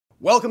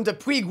Welcome to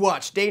Puig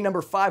Watch, day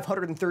number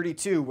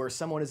 532, where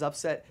someone is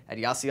upset at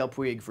Yasiel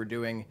Puig for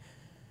doing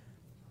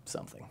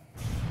something.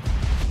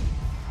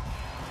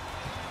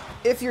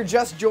 If you're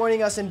just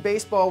joining us in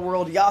baseball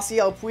world,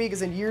 Yasiel Puig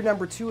is in year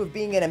number 2 of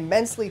being an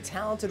immensely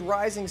talented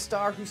rising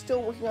star who's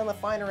still working on the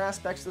finer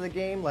aspects of the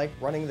game, like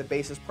running the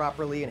bases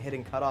properly and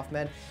hitting cutoff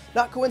men.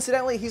 Not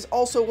coincidentally, he's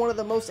also one of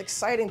the most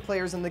exciting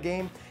players in the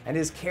game, and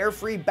his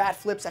carefree bat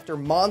flips after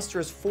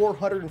monstrous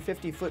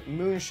 450-foot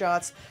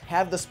moonshots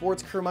have the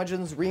sports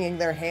curmudgeons wringing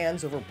their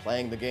hands over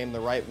playing the game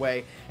the right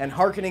way and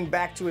hearkening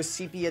back to a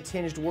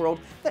sepia-tinged world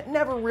that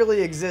never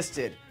really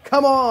existed.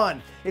 Come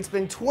on! It's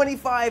been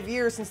 25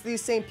 years since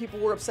these same people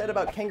were upset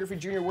about Ken Griffey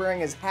Jr.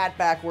 wearing his hat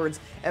backwards,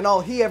 and all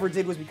he ever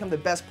did was become the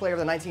best player of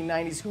the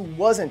 1990s who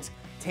wasn't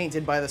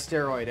tainted by the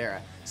steroid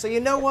era. So you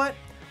know what?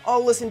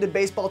 I'll listen to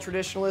baseball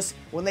traditionalists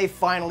when they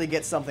finally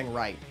get something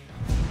right.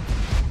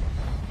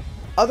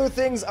 Other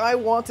things I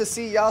want to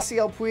see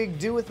Yasiel Puig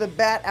do with the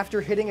bat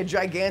after hitting a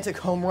gigantic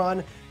home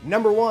run.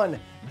 Number 1,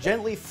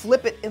 gently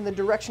flip it in the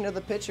direction of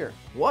the pitcher.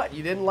 What,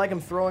 you didn't like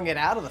him throwing it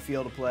out of the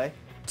field of play?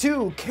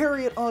 2,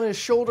 carry it on his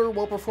shoulder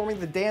while performing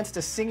the dance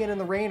to Sing It in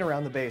the Rain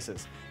around the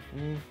bases.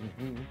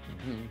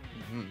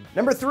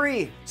 Number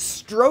 3,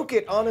 stroke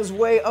it on his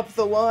way up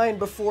the line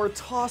before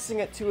tossing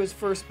it to his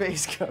first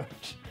base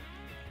coach.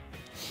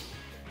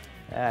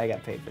 I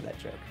got paid for that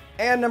joke.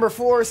 And number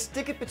 4,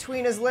 stick it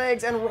between his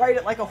legs and ride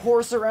it like a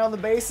horse around the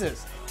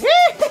bases.